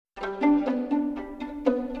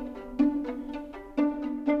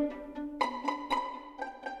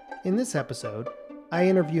this episode, I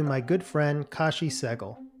interview my good friend Kashi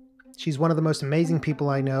Sehgal. She's one of the most amazing people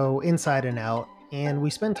I know inside and out, and we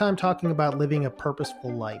spend time talking about living a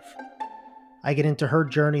purposeful life. I get into her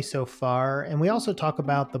journey so far, and we also talk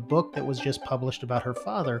about the book that was just published about her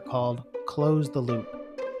father called Close the Loop.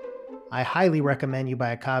 I highly recommend you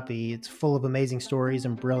buy a copy. It's full of amazing stories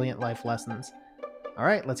and brilliant life lessons. All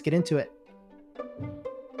right, let's get into it.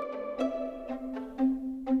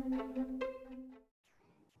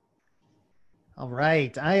 All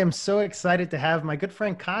right, I am so excited to have my good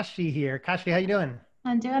friend Kashi here. Kashi, how you doing?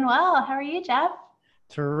 I'm doing well. How are you, Jeff?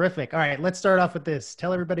 Terrific. All right, let's start off with this.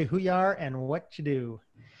 Tell everybody who you are and what you do.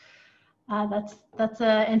 That's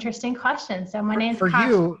an interesting question. So my name's For Kashi.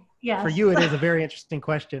 you, Yes. For you, it is a very interesting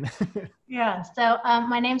question. Yeah. So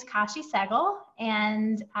my name's Kashi Sehgal,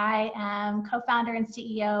 and I am co-founder and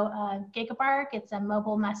CEO of Gigabark. It's a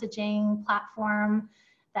mobile messaging platform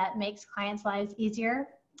that makes clients' lives easier.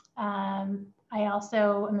 I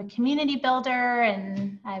also am a community builder,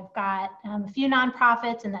 and I've got a few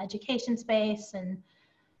nonprofits in the education space and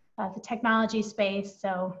the technology space.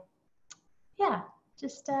 So yeah,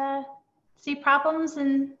 just see problems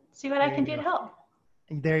and see what I can do to help.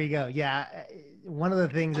 There you go. Yeah. One of the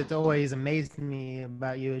things that's always amazed me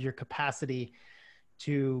about you is your capacity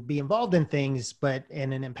to be involved in things, but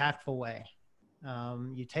in an impactful way.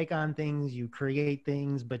 You take on things, you create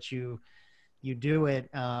things, but you do it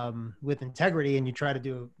with integrity, and you try to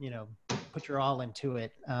do, put your all into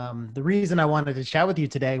it. The reason I wanted to chat with you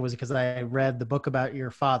today was because I read the book about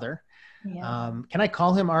your father. Yeah. Can I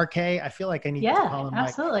call him RK? I feel like I need to call him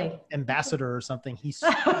absolutely. Like ambassador or something. He's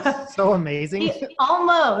so amazing.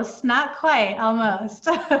 Almost, not quite, almost.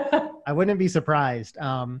 I wouldn't be surprised.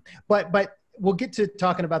 But we'll get to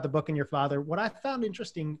talking about the book and your father. What I found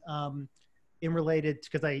interesting in related,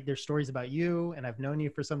 because there's stories about you, and I've known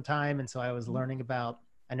you for some time. And so I was learning about,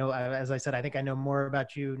 as I said, I think I know more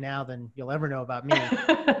about you now than you'll ever know about me.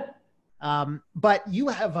 But you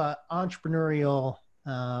have an entrepreneurial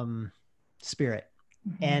spirit.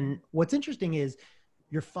 Mm-hmm. And what's interesting is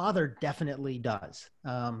your father definitely does.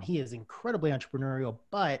 He is incredibly entrepreneurial,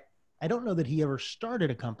 but I don't know that he ever started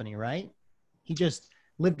a company, right? He just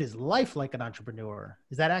lived his life like an entrepreneur.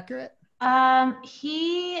 Is that accurate?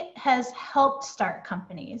 He has helped start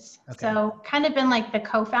companies. Okay. So kind of been like the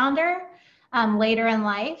co-founder later in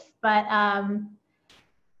life, but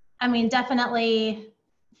definitely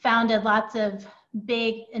founded lots of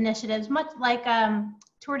big initiatives, much like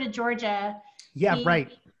Tour de Georgia. Yeah,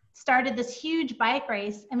 right. Started this huge bike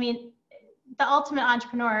race. The ultimate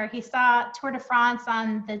entrepreneur. He saw Tour de France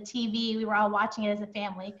on the TV. We were all watching it as a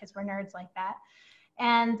family because we're nerds like that.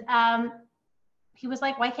 And he was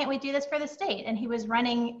like, why can't we do this for the state? And he was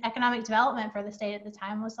running economic development for the state at the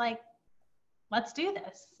time, was like, let's do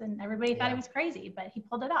this. And everybody thought he was crazy, but he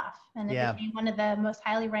pulled it off. And it became one of the most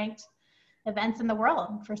highly ranked events in the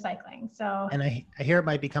world for cycling. So, and I hear it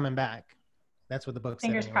might be coming back. That's what the book said.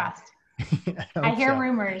 Fingers crossed. I hear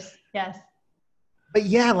rumors. Yes. But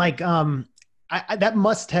yeah, like, that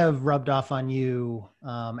must have rubbed off on you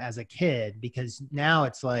as a kid, because now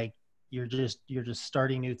it's like you're just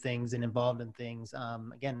starting new things and involved in things.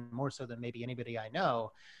 Again, more so than maybe anybody I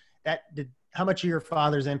know. How much of your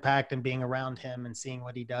father's impact and being around him and seeing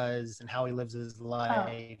what he does and how he lives his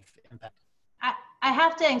life impact? I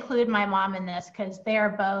have to include my mom in this because they are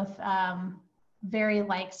both very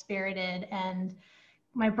like-spirited, and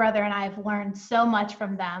my brother and I have learned so much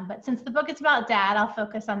from them. But since the book is about Dad, I'll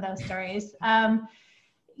focus on those stories.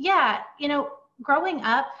 Growing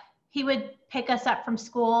up, he would pick us up from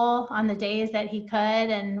school on the days that he could.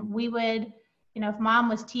 And we would, if Mom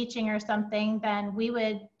was teaching or something, then we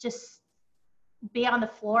would just be on the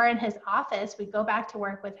floor in his office. We'd go back to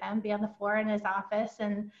work with him, be on the floor in his office,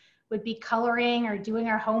 and would be coloring or doing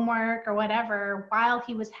our homework or whatever while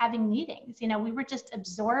he was having meetings. We were just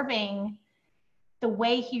absorbing the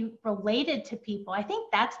way he related to people. I think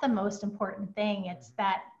that's the most important thing. It's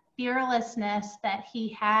that fearlessness that he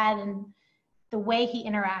had and the way he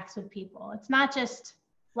interacts with people. It's not just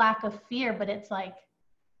lack of fear, but it's like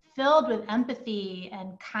filled with empathy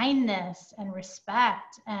and kindness and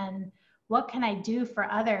respect and what can I do for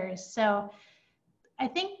others? So I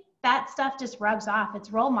think that stuff just rubs off. It's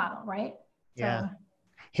role model, right? Yeah.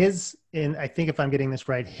 And I think if I'm getting this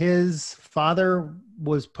right, his father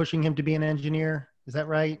was pushing him to be an engineer. Is that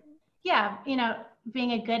right? Yeah.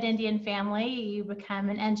 Being a good Indian family, you become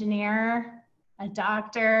an engineer, a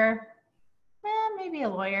doctor, maybe a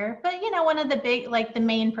lawyer, but one of the big, like the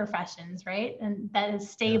main professions, right? And that is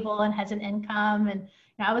stable and has an income. And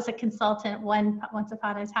I was a consultant once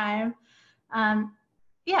upon a time.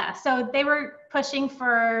 So they were pushing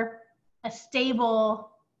for a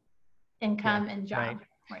stable income and job. Right.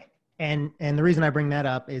 Right. And the reason I bring that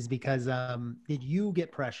up is because did you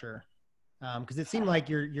get pressure? Because it seemed like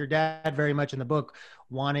your dad very much in the book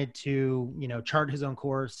wanted to, you know, chart his own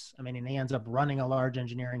course. I mean, and he ends up running a large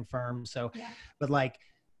engineering firm. So, but like,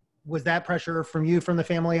 was that pressure from you, from the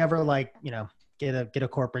family ever, like, you know, get a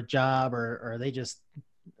corporate job, or are they just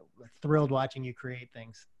thrilled watching you create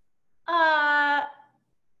things?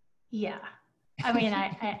 Yeah. I mean,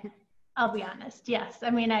 I'll be honest. Yes. I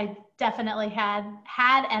mean, I definitely had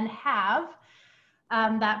and have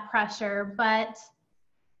that pressure, but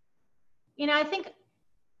you know, I think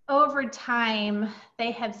over time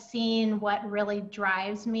they have seen what really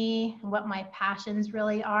drives me and what my passions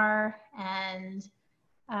really are. And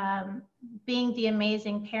being the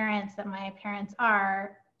amazing parents that my parents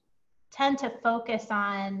are, tend to focus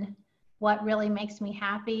on what really makes me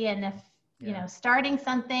happy. And if, you know, starting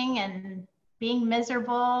something and being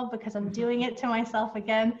miserable because I'm doing it to myself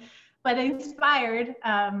again, but inspired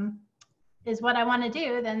is what I want to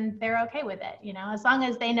do, then they're okay with it. You know, as long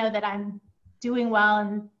as they know that I'm doing well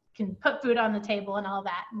and can put food on the table and all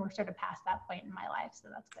that. And we're sort of past that point in my life. So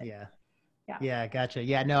that's good. Yeah. Gotcha.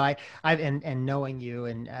 Yeah, no, and knowing you,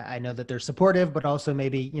 and I know that they're supportive, but also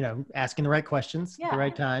maybe, you know, asking the right questions at the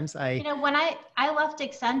right times. You know, when I left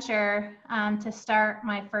Accenture to start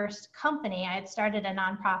my first company, I had started a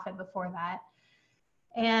nonprofit before that.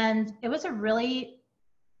 And it was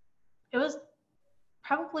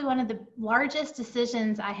probably one of the largest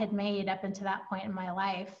decisions I had made up until that point in my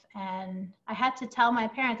life. And I had to tell my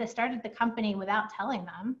parents, I started the company without telling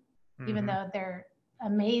them, even though they're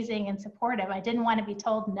amazing and supportive. I didn't want to be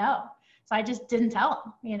told no. So I just didn't tell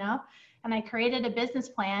them, you know, and I created a business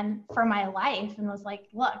plan for my life and was like,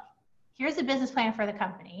 look, here's a business plan for the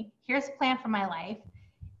company. Here's a plan for my life.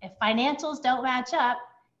 If financials don't match up,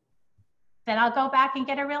 then I'll go back and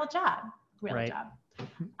get a real job.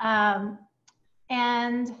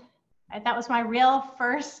 And that was my real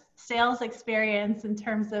first sales experience in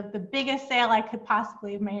terms of the biggest sale I could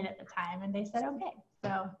possibly have made at the time. And they said, okay.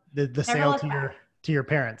 So the sale to your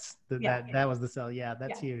parents, that was the sale. Yeah.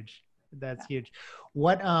 That's huge. That's huge.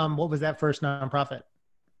 What was that first nonprofit?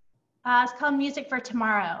 It's called Music for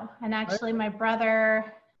Tomorrow. And actually my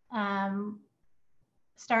brother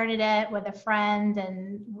started it with a friend,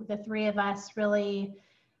 and the three of us really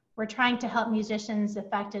were trying to help musicians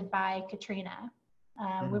affected by Katrina.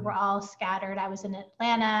 We were all scattered. I was in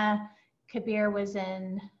Atlanta, Kabir was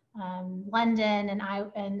in London,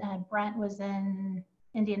 and Brent was in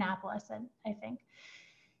Indianapolis, I think.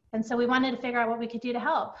 And so we wanted to figure out what we could do to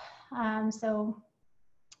help. So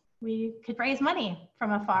we could raise money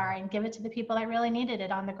from afar and give it to the people that really needed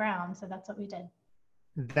it on the ground. So that's what we did.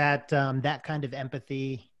 That kind of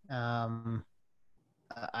empathy,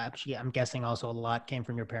 actually, I'm guessing also a lot came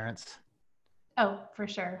from your parents. Oh, for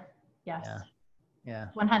sure. Yes. Yeah.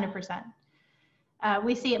 100%.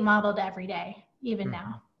 We see it modeled every day, even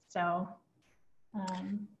now. So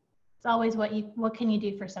it's always what can you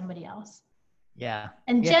do for somebody else? Yeah.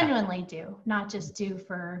 And genuinely do, not just do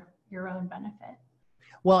for your own benefit.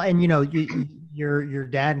 Well, and you know, your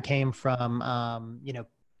dad came from you know,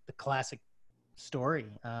 the classic story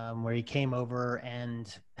where he came over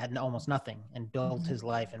and had almost nothing and built his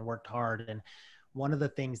life and worked hard. And one of the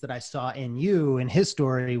things that I saw in you in his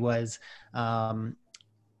story was,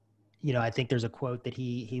 you know, I think there's a quote that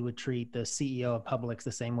he would treat the CEO of Publix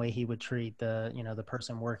the same way he would treat the, you know, the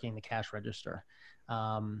person working the cash register.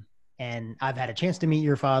 And I've had a chance to meet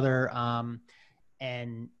your father.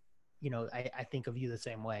 And, you know, I think of you the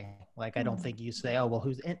same way. Like, I don't think you say, oh, well,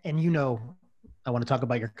 who's, and you know, I want to talk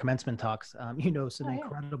about your commencement talks. You know, some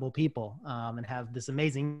incredible people and have this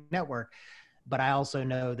amazing network. But I also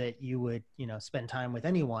know that you would, you know, spend time with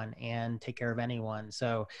anyone and take care of anyone.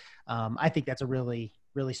 So I think that's a really,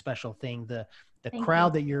 really special thing. The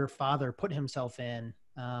crowd that your father put himself in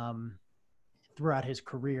throughout his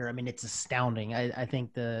career, I mean, it's astounding. I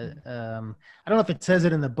think I don't know if it says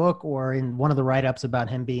it in the book or in one of the write-ups about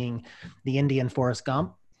him being the Indian Forrest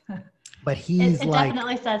Gump, but he's it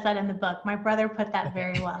definitely says that in the book. My brother put that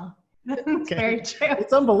very well. It's very true.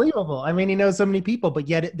 It's unbelievable. I mean, he knows so many people, but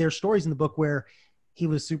yet there's stories in the book where he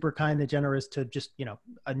was super kind and generous to just, you know,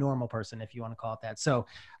 a normal person, if you want to call it that. So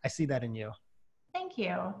I see that in you. Thank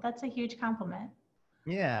you. That's a huge compliment.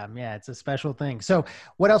 Yeah. It's a special thing. So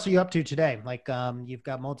what else are you up to today? Like, you've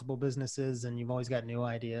got multiple businesses and you've always got new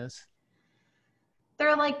ideas. There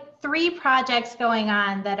are like 3 projects going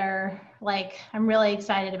on that are like, I'm really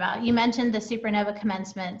excited about. You mentioned the Supernova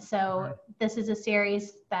Commencement. So this is a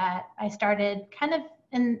series that I started kind of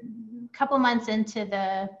in a couple months into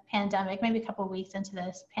the pandemic, maybe a couple of weeks into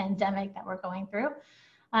this pandemic that we're going through.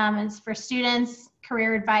 It's for students,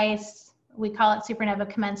 career advice, we call it Supernova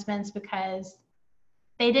Commencements because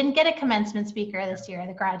they didn't get a commencement speaker this year,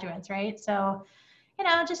 the graduates, right? So,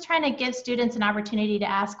 just trying to give students an opportunity to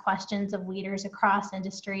ask questions of leaders across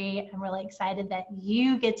industry. I'm really excited that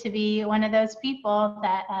you get to be one of those people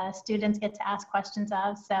that students get to ask questions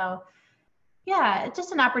of. So yeah, it's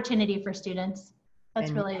just an opportunity for students.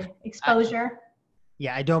 That's really exposure.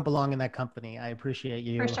 I don't belong in that company. I appreciate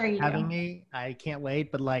you, for sure you having do. me. I can't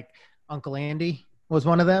wait. But like Uncle Andy was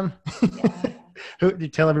one of them. Yeah. Who, you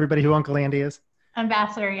tell everybody who Uncle Andy is?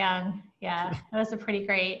 Ambassador Young. Yeah, it was a pretty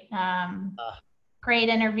great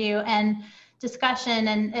interview and discussion.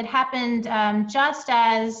 And it happened just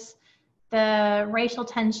as the racial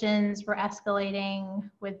tensions were escalating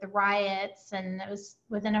with the riots. And it was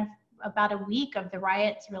within about a week of the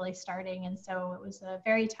riots really starting. And so it was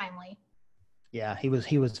very timely. Yeah, he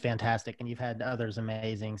was fantastic. And you've had others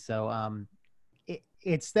amazing. So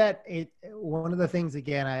one of the things,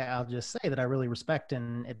 again, I'll just say that I really respect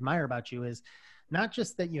and admire about you is not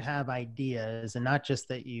just that you have ideas and not just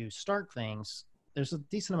that you start things. There's a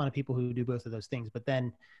decent amount of people who do both of those things, but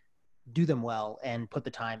then do them well and put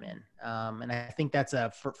the time in. And I think that's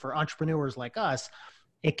for entrepreneurs like us,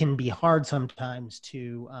 it can be hard sometimes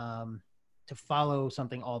to follow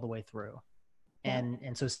something all the way through.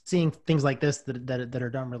 And so seeing things like this that are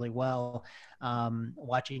done really well,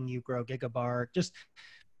 watching you grow Gigabar, just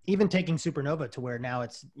even taking Supernova to where now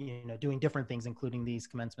it's, doing different things, including these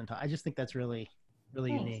commencement. I just think that's really,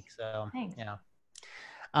 really unique. So, Thanks. Yeah.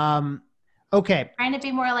 Okay. Trying to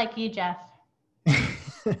be more like you, Jeff.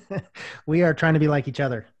 We are trying to be like each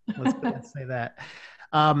other. Let's say that.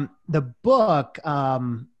 The book,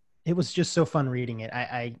 it was just so fun reading it.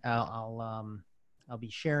 I'll be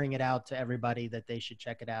sharing it out to everybody that they should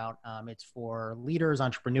check it out. It's for leaders,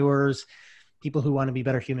 entrepreneurs, people who want to be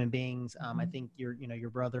better human beings. I think your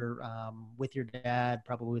brother, with your dad,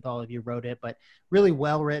 probably with all of you, wrote it, but really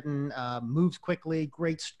well written, moves quickly,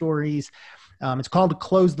 great stories. It's called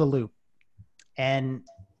Close the Loop. And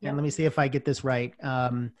let me see if I get this right.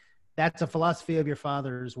 That's a philosophy of your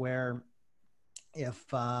father's where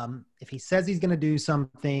if he says he's going to do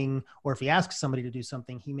something, or if he asks somebody to do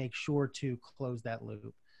something, he makes sure to close that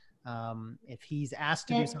loop. If he's asked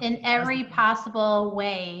to do something in every possible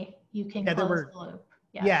way, you can close the loop.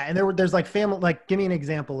 Yes. Yeah. And there's like family, like, give me an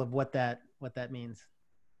example of what that means.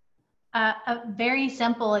 A very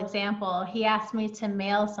simple example. He asked me to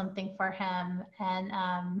mail something for him, and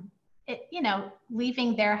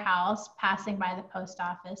leaving their house, passing by the post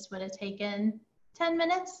office would have taken 10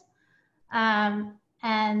 minutes.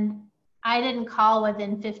 And I didn't call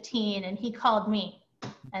within 15, and he called me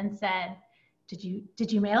and said, did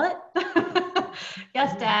you mail it?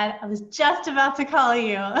 Yes, Dad, I was just about to call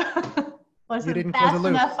you. Wasn't fast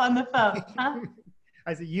enough on the phone. Huh?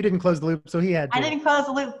 I said, you didn't close the loop, so he had to. I didn't close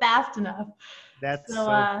the loop fast enough. That's so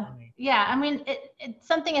funny. Yeah, I mean, it's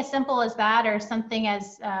something as simple as that, or something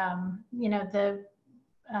as, the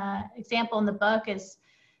example in the book is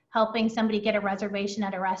helping somebody get a reservation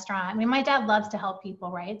at a restaurant. I mean, my dad loves to help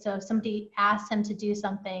people, right? So if somebody asks him to do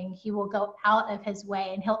something, he will go out of his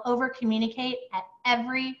way and he'll over communicate at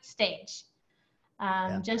every stage,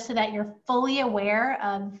 just so that you're fully aware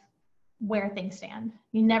of where things stand.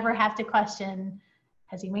 You never have to question,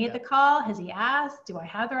 has he made the call? Has he asked? Do I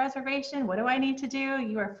have the reservation? What do I need to do?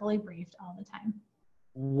 You are fully briefed all the time.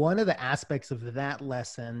 One of the aspects of that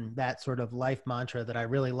lesson, that sort of life mantra that I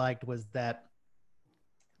really liked, was that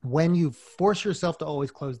when you force yourself to always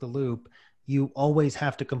close the loop, you always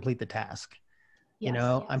have to complete the task.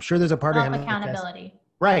 Yes, I'm sure there's a part of him. Accountability.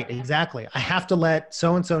 Right, exactly. I have to let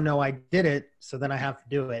so-and-so know I did it, so then I have to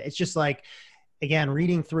do it. It's just like, again,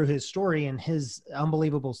 reading through his story and his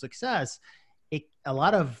unbelievable success, a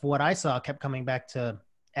lot of what I saw kept coming back to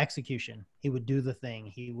execution. He would do the thing.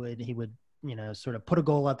 He would, sort of put a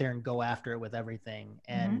goal out there and go after it with everything.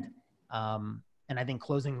 And, and I think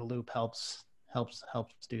closing the loop helps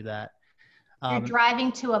do that. You're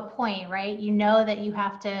driving to a point, right? You know that you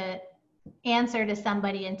have to answer to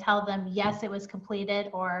somebody and tell them, yes, it was completed,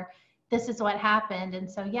 or this is what happened. And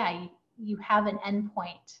so, you have an end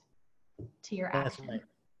point to your action. Right.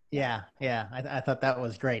 Yeah. I thought that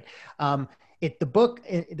was great. The book,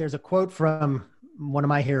 there's a quote from one of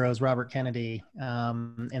my heroes, Robert Kennedy,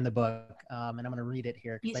 in the book. And I'm going to read it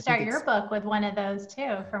here. You start your book with one of those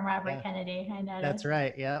too, from Robert Kennedy, I noticed. That's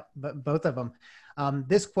right. Yeah. But both of them.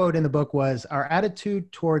 This quote in the book was, "Our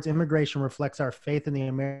attitude towards immigration reflects our faith in the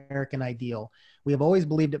American ideal. We have always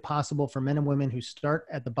believed it possible for men and women who start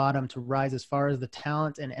at the bottom to rise as far as the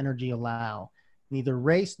talent and energy allow. Neither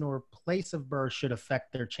race nor place of birth should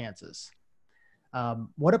affect their chances."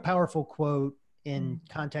 What a powerful quote in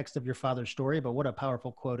context of your father's story, but what a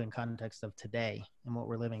powerful quote in context of today and what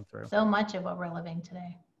we're living through. So much of what we're living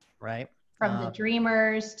today. Right. From the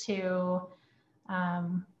dreamers to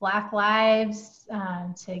Black lives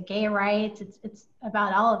to gay rights. It's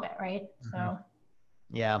about all of it, right? Mm-hmm. So.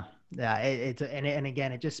 Yeah. And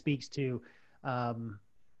again, it just speaks to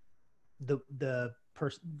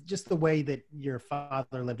just the way that your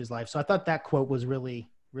father lived his life. So I thought that quote was really,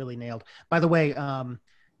 really nailed. By the way,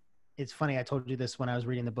 it's funny. I told you this when I was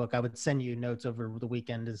reading the book. I would send you notes over the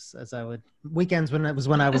weekend as I would weekends when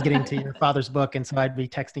I was getting to your father's book. And so I'd be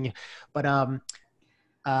texting you, but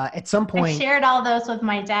at some point I shared all those with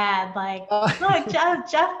my dad. Like, look,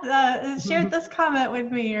 Jeff shared this comment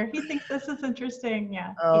with me, or he thinks this is interesting.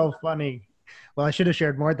 Yeah. Oh, funny. Well, I should have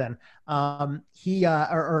shared more then. I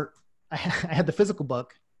had the physical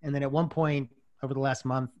book, and then at one point over the last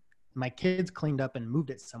month, my kids cleaned up and moved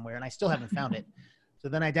it somewhere, and I still haven't found it. So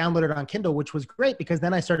then I downloaded it on Kindle, which was great because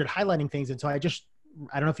then I started highlighting things. And so I don't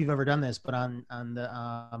know if you've ever done this, but on the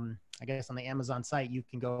I guess on the Amazon site, you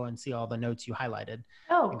can go and see all the notes you highlighted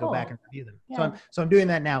and go back and review them. Yeah. So I'm doing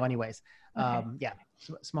that now anyways. Okay. Yeah,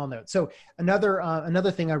 small note. So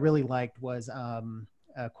another thing I really liked was a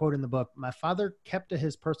quote in the book. My father kept to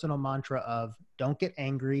his personal mantra of "Don't get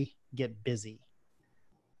angry, get busy."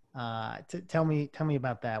 Tell me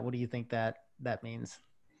about that. What do you think that means?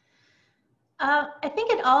 I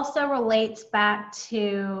think it also relates back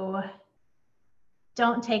to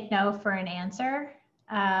don't take no for an answer.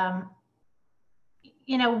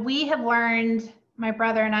 We have learned, my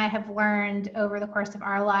brother and I have learned over the course of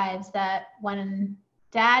our lives that when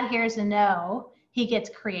dad hears a no, he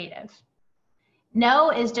gets creative.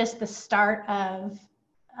 No is just the start of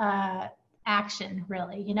action,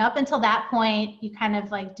 really. Up until that point, you kind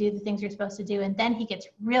of like do the things you're supposed to do, and then he gets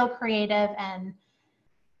real creative and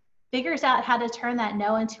figures out how to turn that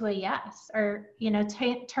no into a yes, or,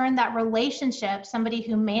 turn that relationship, somebody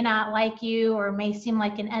who may not like you or may seem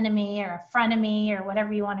like an enemy or a frenemy or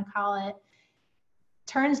whatever you want to call it,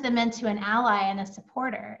 turns them into an ally and a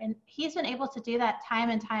supporter. And he's been able to do that time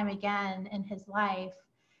and time again in his life.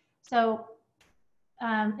 So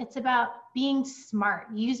it's about being smart,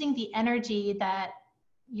 using the energy that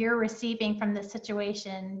you're receiving from the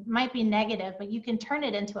situation. Might be negative, but you can turn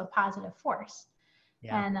it into a positive force.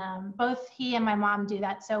 Yeah. And both he and my mom do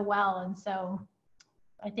that so well. And so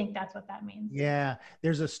I think that's what that means. Yeah.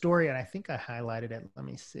 There's a story, and I think I highlighted it. Let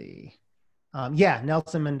me see.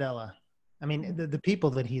 Nelson Mandela. I mean, the people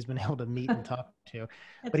that he's been able to meet and talk to.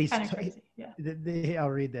 But he's kind of crazy. Yeah. I'll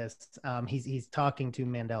read this. He's talking to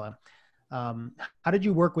Mandela. How did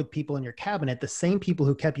you work with people in your cabinet, the same people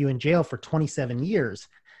who kept you in jail for 27 years?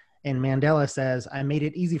 And Mandela says, I made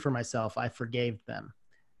it easy for myself. I forgave them.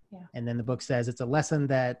 Yeah. And then the book says it's a lesson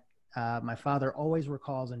that my father always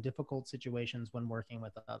recalls in difficult situations when working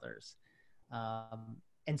with others.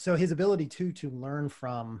 And so his ability to learn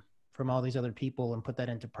from all these other people and put that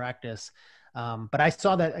into practice. But I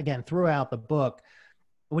saw that again throughout the book,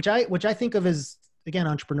 which I think of as, again,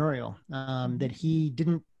 entrepreneurial, that he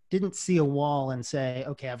didn't see a wall and say,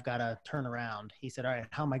 okay, I've got to turn around. He said, all right,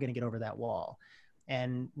 how am I going to get over that wall?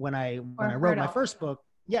 And when I wrote my first book,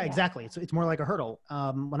 yeah, exactly. It's more like a hurdle.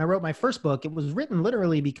 When I wrote my first book, it was written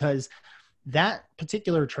literally because that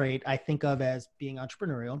particular trait I think of as being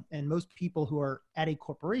entrepreneurial, and most people who are at a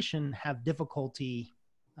corporation have difficulty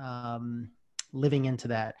living into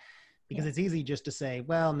that, because it's easy just to say,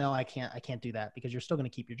 well, no, I can't do that, because you're still going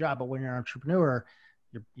to keep your job. But when you're an entrepreneur,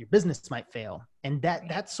 your business might fail. And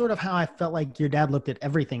that's sort of how I felt like your dad looked at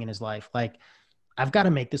everything in his life. Like, I've got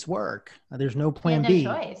to make this work. There's no plan B.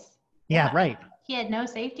 No choice. Yeah, right. He had no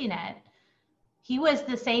safety net. He was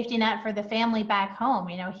the safety net for the family back home.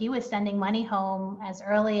 He was sending money home as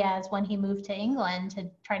early as when he moved to England to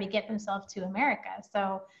try to get himself to America.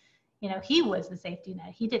 So, he was the safety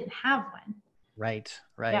net. He didn't have one. Right.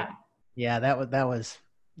 Yeah, that was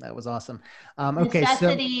awesome. Okay,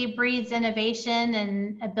 necessity breeds innovation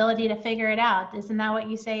and ability to figure it out. Isn't that what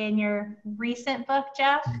you say in your recent book,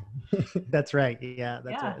 Jeff? That's right. Yeah,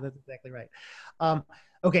 right. That's exactly right.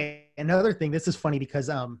 Okay, another thing, this is funny because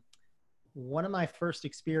one of my first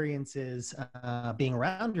experiences being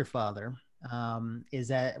around your father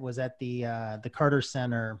was at the Carter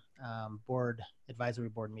Center advisory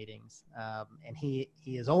board meetings. And he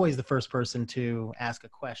is always the first person to ask a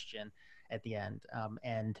question at the end.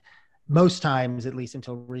 And most times, at least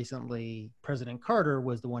until recently, President Carter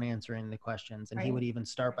was the one answering the questions. And he would even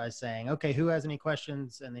start by saying, okay, who has any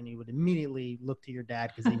questions? And then he would immediately look to your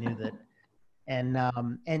dad because he knew that. And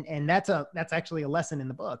that's actually a lesson in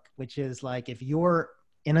the book, which is like, if you're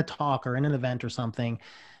in a talk or in an event or something,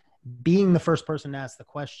 being the first person to ask the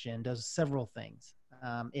question does several things.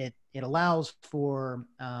 It allows for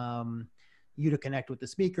you to connect with the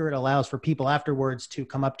speaker. It allows for people afterwards to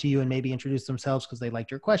come up to you and maybe introduce themselves because they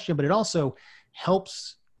liked your question, but it also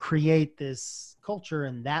helps create this culture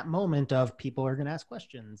in that moment of people are going to ask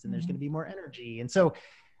questions and there's going to be more energy. And so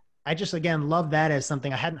I just, again, love that as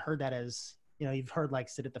something. I hadn't heard that as, you've heard like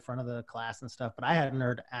sit at the front of the class and stuff, but I hadn't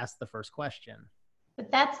heard ask the first question.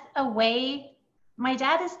 But that's a way. My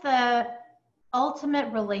dad is the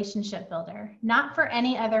ultimate relationship builder, not for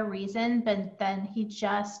any other reason, but then he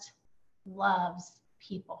just loves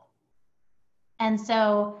people. And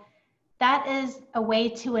so that is a way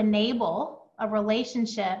to enable a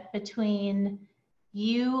relationship between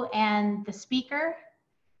you and the speaker,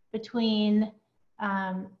 between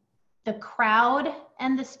the crowd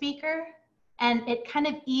and the speaker. And it kind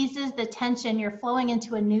of eases the tension. You're flowing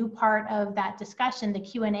into a new part of that discussion, the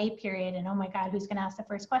Q&A period, and oh my God, who's gonna ask the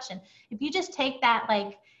first question? If you just take that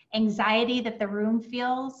like anxiety that the room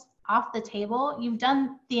feels off the table, you've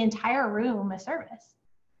done the entire room a service.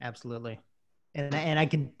 Absolutely. And I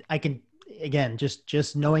can again,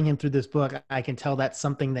 just knowing him through this book, I can tell that's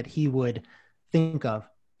something that he would think of.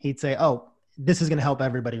 He'd say, oh, this is going to help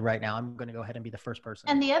everybody right now. I'm going to go ahead and be the first person.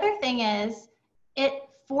 And the other thing is, it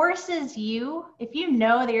forces you, if you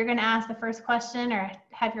know that you're going to ask the first question or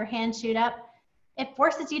have your hand shoot up, it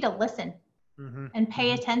forces you to listen and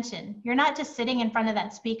pay attention. You're not just sitting in front of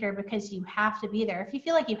that speaker because you have to be there. If you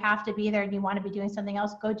feel like you have to be there and you want to be doing something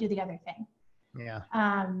else, go do the other thing. Yeah.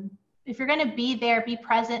 If you're going to be there, be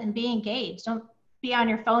present and be engaged. Don't be on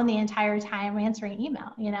your phone the entire time answering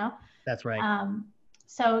email, That's right.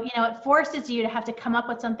 So, it forces you to have to come up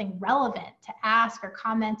with something relevant to ask or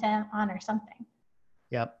comment on or something.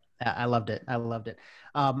 Yep. I loved it.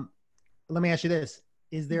 Let me ask you this.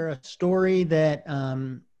 Is there a story that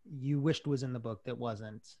you wished was in the book that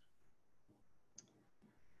wasn't?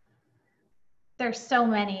 There's so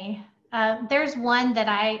many. There's one that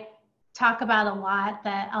I talk about a lot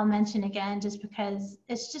that I'll mention again, just because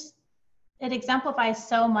it exemplifies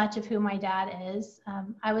so much of who my dad is.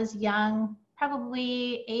 I was young,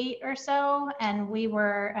 probably 8 or so, and he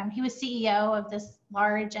was CEO of this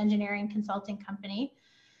large engineering consulting company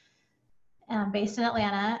based in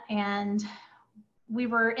Atlanta. And we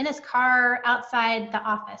were in his car outside the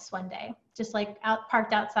office one day, just like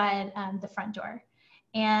parked outside the front door.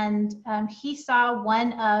 And he saw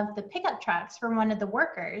one of the pickup trucks from one of the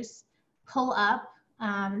workers pull up.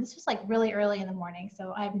 This was like really early in the morning,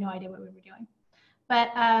 so I have no idea what we were doing. But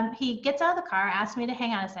he gets out of the car, asks me to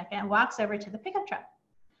hang on a second, and walks over to the pickup truck.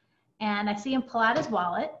 And I see him pull out his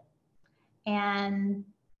wallet and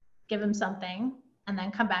give him something and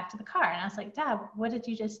then come back to the car. And I was like, Dad, what did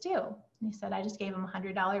you just do? And he said, I just gave him a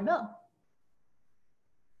 $100 bill.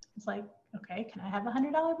 It's like, okay, can I have a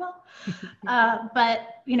 $100 bill? But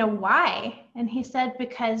why? And he said,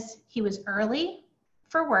 because he was early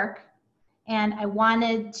for work and I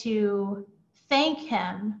wanted to thank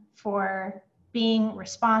him for being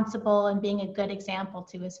responsible and being a good example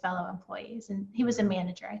to his fellow employees. And he was a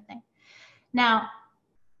manager, I think. Now,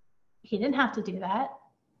 he didn't have to do that.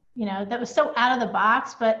 That was so out of the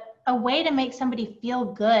box, but a way to make somebody feel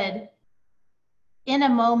good in a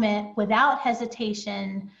moment without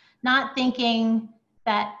hesitation, not thinking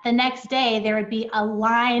that the next day there would be a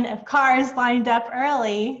line of cars lined up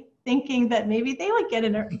early, thinking that maybe they would get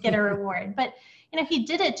a reward. But, he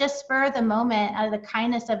did it just spur of the moment out of the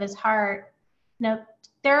kindness of his heart. There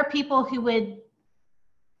are people who would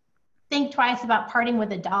think twice about parting with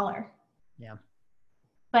 $1. Yeah.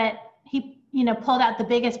 But he, pulled out the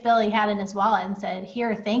biggest bill he had in his wallet and said,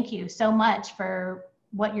 here, thank you so much for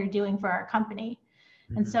what you're doing for our company.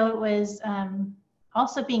 And so it was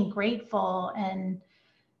also being grateful and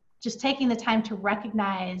just taking the time to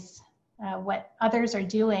recognize what others are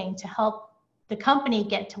doing to help the company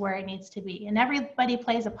get to where it needs to be. And everybody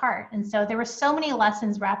plays a part. And so there were so many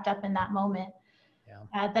lessons wrapped up in that moment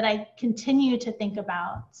that I continue to think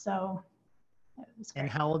about. So it was great. And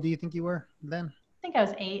how old do you think you were then? I think I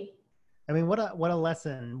was 8. I mean, what a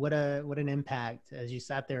lesson, what an impact as you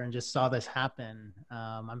sat there and just saw this happen.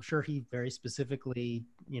 I'm sure he very specifically,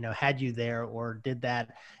 had you there or did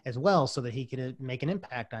that as well so that he could make an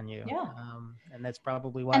impact on you. Yeah. And that's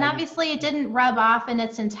probably why. And obviously it didn't rub off in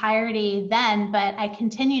its entirety then, but I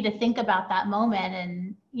continue to think about that moment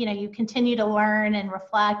and, you continue to learn and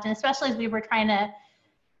reflect. And especially as we were trying to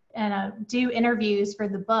do interviews for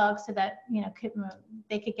the book so that,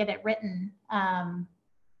 they could get it written.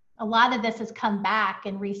 A lot of this has come back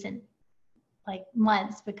in recent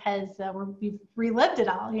months because we've relived it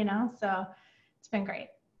all, so it's been great.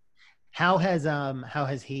 How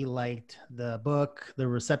has he liked the book, the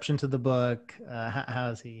reception to the book? How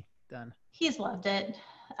has he done? He's loved it.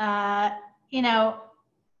 Uh, you know,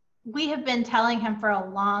 we have been telling him for a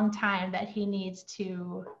long time that he needs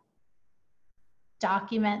to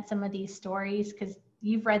document some of these stories because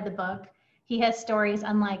you've read the book. He has stories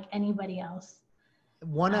unlike anybody else.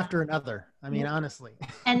 One after another. I mean, honestly.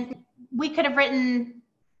 And we could have written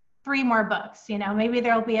 3 more books, you know, maybe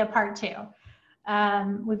there'll be a part 2.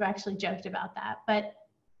 We've actually joked about that, but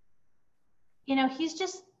you know, he's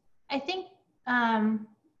just, I think,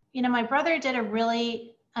 you know, my brother did a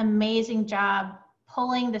really amazing job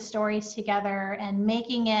pulling the stories together and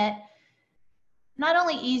making it not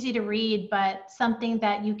only easy to read, but something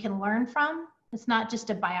that you can learn from. It's not just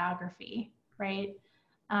a biography, right?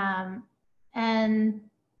 And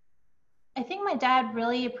I think my dad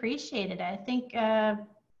really appreciated it. I think,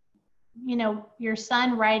 you know, your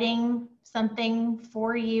son writing something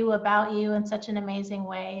for you, about you in such an amazing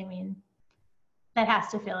way. I mean, that has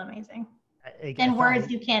to feel amazing. In words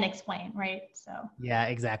you can't explain, right? So yeah,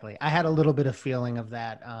 exactly. I had a little bit of feeling of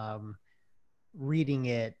that reading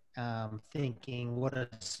it, thinking what a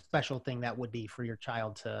special thing that would be for your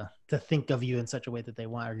child to think of you in such a way that they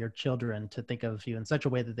want, or your children to think of you in such a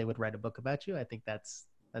way that they would write a book about you. I think that's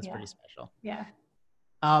pretty special. Yeah.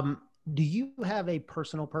 Do you have a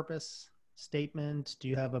personal purpose statement? Do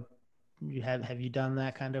you have have you done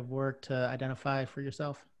that kind of work to identify for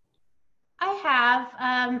yourself? I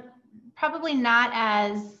have, probably not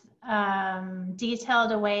as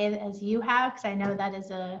detailed a way as you have, because I know that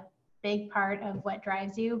is a big part of what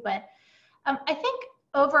drives you. But I think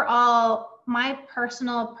overall, my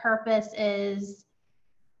personal purpose is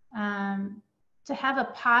to have a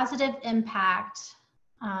positive impact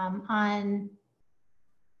on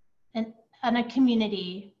a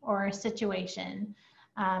community or a situation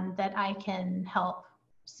that I can help.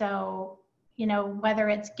 So, you know, whether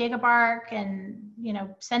it's Gigabark and, you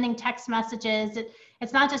know, sending text messages,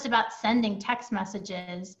 it's not just about sending text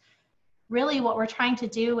messages. Really what we're trying to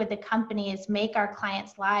do with the company is make our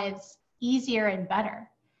clients' lives easier and better.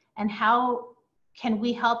 And how can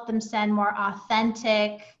we help them send more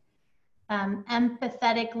authentic,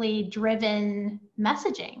 empathetically driven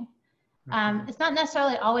messaging? It's not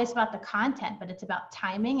necessarily always about the content, but it's about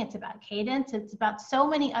timing, it's about cadence, it's about so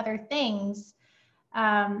many other things.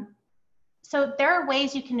 So there are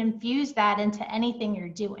ways you can infuse that into anything you're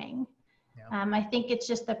doing. Yeah. I think it's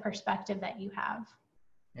just the perspective that you have.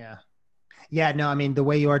 Yeah. Yeah, no, I mean, the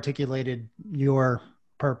way you articulated your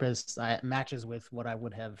purpose matches with what I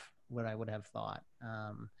would have thought.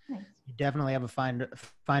 Nice. You definitely have to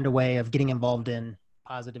find a way of getting involved in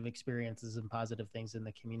positive experiences and positive things in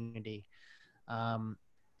the community. And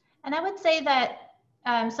I would say that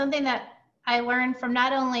something that I learned from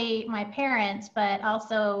not only my parents, but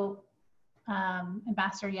also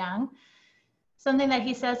Ambassador Young, something that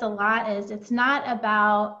he says a lot is it's not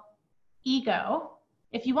about ego.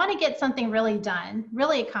 If you want to get something really done,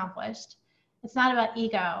 really accomplished, it's not about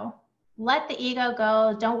ego. Let the ego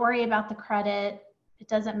go. Don't worry about the credit. It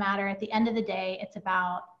doesn't matter. At the end of the day, it's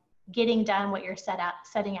about getting done what you're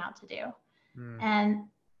setting out to do. And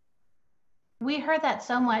we heard that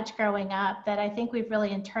so much growing up that I think we've really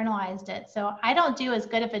internalized it. So I don't do as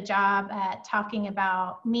good of a job at talking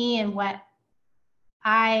about me and what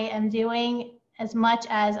I am doing as much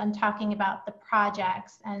as I'm talking about the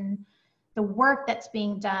projects and the work that's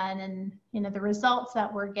being done and, you know, the results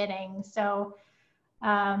that we're getting. So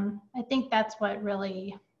I think that's what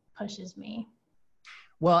really pushes me.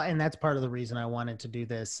 Well, and that's part of the reason I wanted to do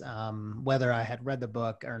this. Whether I had read the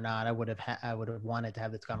book or not, I would have wanted to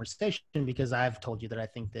have this conversation because I've told you that I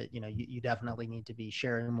think that, you know, you definitely need to be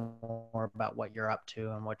sharing more about what you're up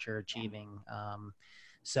to and what you're achieving.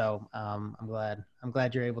 So I'm glad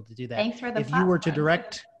you're able to do that. Thanks for the If you were to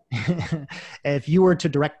direct, if you were to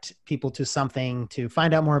direct people to something to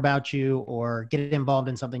find out more about you or get involved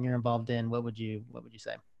in something you're involved in, what would you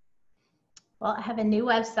say? Well, I have a new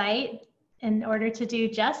website in order to do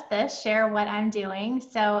just this, share what I'm doing.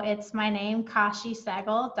 So it's my name,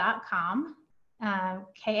 KashiSehgal.com,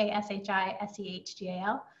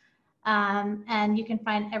 KashiSehgal. And you can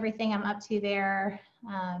find everything I'm up to there.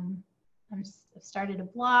 I've started a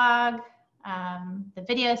blog. The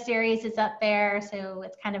video series is up there. So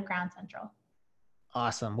it's kind of ground central.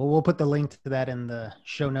 Awesome. Well, we'll put the link to that in the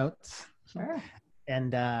show notes. Sure.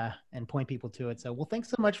 And point people to it. So, well, thanks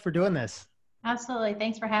so much for doing this. Absolutely.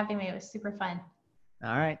 Thanks for having me. It was super fun.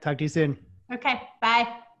 All right. Talk to you soon. Okay. Bye.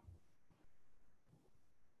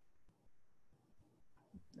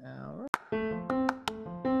 All right.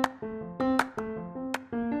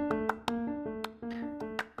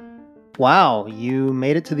 Wow, you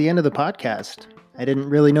made it to the end of the podcast. I didn't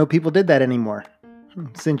really know people did that anymore.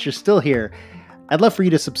 Since you're still here, I'd love for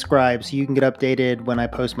you to subscribe so you can get updated when I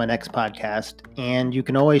post my next podcast. And you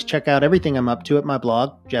can always check out everything I'm up to at my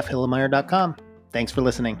blog, jeffhillemeyer.com. Thanks for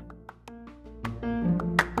listening.